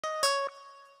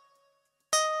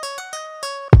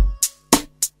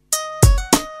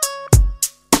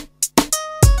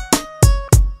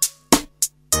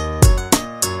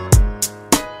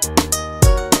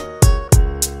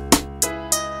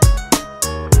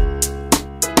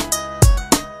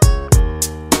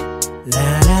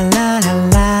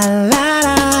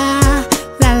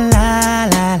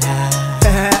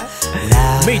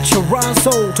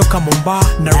Ranso toka Momba,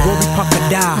 Nairobi paka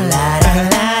Dar.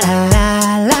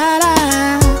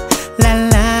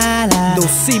 Don't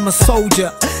see my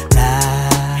soldier.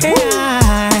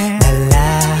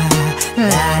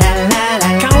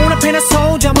 Kama unapenda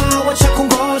soldier wacha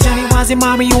kungoja, ni wazi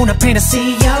mami unapenda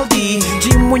CLD.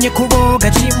 Jim mwenye kuroga,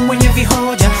 Jim mwenye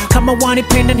vihoja, kama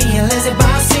wanipenda nieleze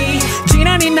basi.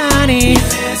 Jina ni nani?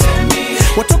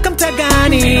 Watoka mtaa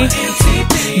gani?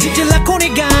 Jiji lako ni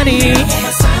gani?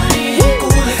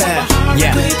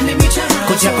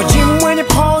 Koja kwa Jim mwenye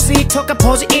pozi, toka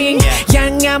pozi in.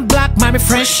 Young and black, mami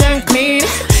fresh and clean.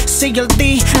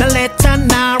 CLD, naleta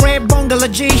nare bongala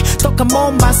G. Toka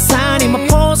Mombasani,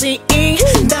 mapozi in.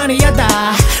 Ndani ya da,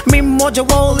 mi moja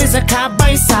wauliza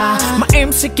kabisa. Ma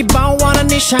MC kibao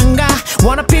wananishanga,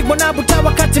 wanapigwa na buta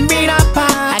wakati mina pa.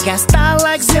 I got style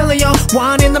like Zilio,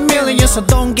 one in a million. So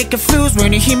don't get confused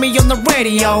when you hear me on the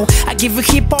radio. I give you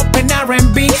hip hop and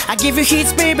R&B, I give you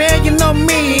hits baby, you know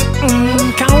me.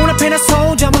 Kama unapenda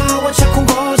soldier wacha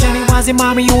kungoja, ni wazi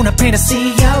mami unapenda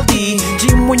CLD.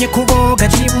 Jim mwenye kuroga,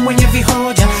 Jim mwenye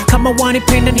vihoja, kama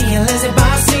wanipenda nieleze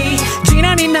basi.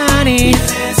 Jina ni nani?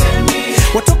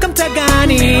 Watoka mtaa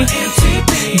gani?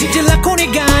 Jiji lako ni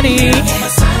gani?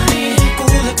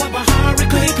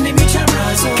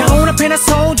 Kama unapenda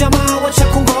soldier wacha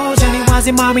kungoja, ni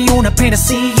wazi mami unapenda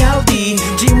CLD.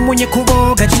 Jim mwenye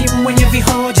kuroga, Jim mwenye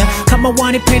vihoja, kama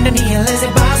wanipenda nieleze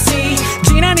basi.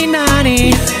 Jina ni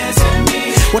nani?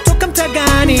 Watoka mtaa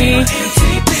gani?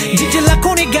 Jiji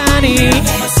lako ni gani?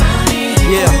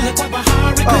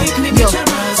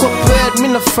 Kwa bed,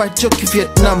 mina fight jockey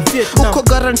Vietnam. Uko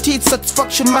guaranteed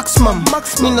satisfaction maximum.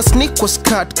 Mina sneak kwa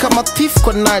skirt, kama thief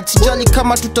kwa night. Sijali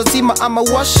kama tutazima ama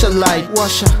washa light.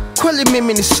 Kweli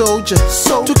mimi ni soldier,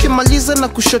 tukimaliza na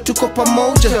kusho tuko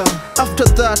pamoja.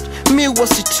 After that, mi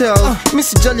wasitel, mi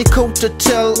sijali ka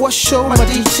utatel, washow my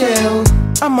detail.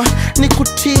 Ama ni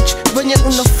kuteach, venye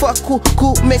unafaa ku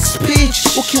make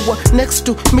speech. Ukiwa next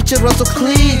to micherazo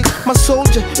click. Ma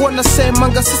soldier,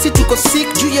 wanasemanga sisi tuko sick.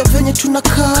 Juu ya venye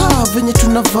tunakaa, venye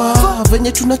tunavaa,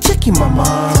 venye tunacheki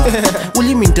mama.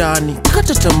 Ulimi ndani,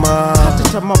 kata tamaa,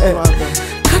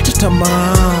 kata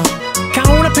tamaa.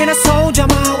 Kama unapenda soldier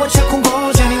wacha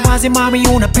kungoja, ni wazi mami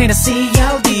unapenda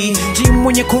CLD. Jim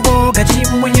mwenye kuroga,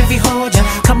 Jim mwenye vihoja,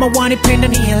 kama wanipenda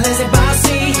nieleze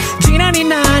basi. Jina ni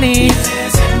nani?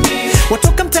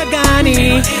 Watoka mtaa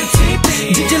gani?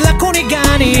 Jiji lako ni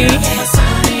gani?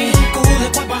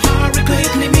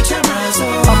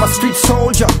 I'm a street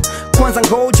soldier, kwanza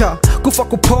ngoja kufa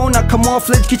kupona,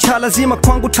 camouflage kicha lazima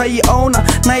kwangu taiona.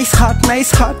 Nice hat,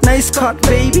 nice cut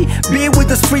baby. Be with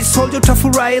the street soldier,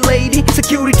 utafurahi lady.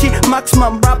 Security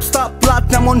maximum, rap star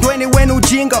platinum. Ondweni wenu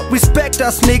ujinga, respect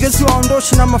us niggas.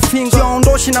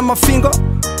 Yaondoshi na mafingo.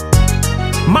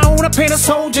 Ma unapenda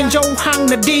soldier, njoo hang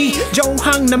na D, njoo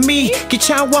hang na mi,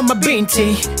 kichawa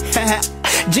mabinti.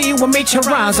 Jiwa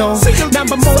micharazo,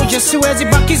 namba moja siwezi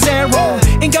baki zero.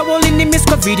 Ingawa ulinimiss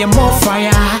kwa video more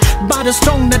fire, bado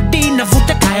strong na D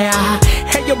navuta kaya.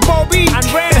 Hey yo Bobby,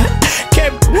 Andre,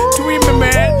 keep to me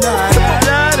man.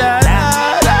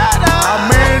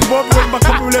 Amen, Bobby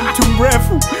wembaka ule mtu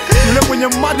mrefu, ule mwenye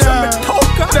mata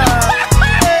ametoka.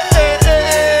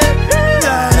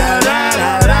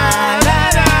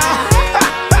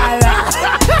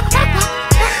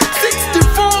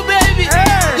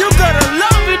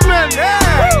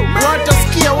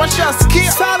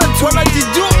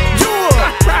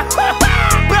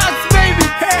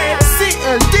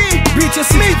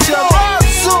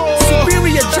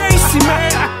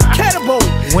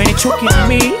 When it choking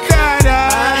me,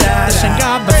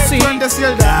 nashangaa basi,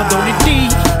 madoni D,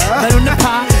 naruna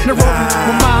pa, Nairobi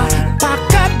mama,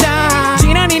 pakada.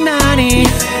 Jina ni nani?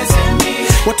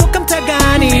 Watoka mtaa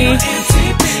gani?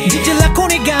 Jiji lako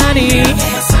ni gani?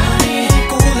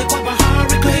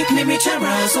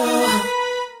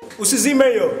 Usizime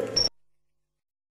yo.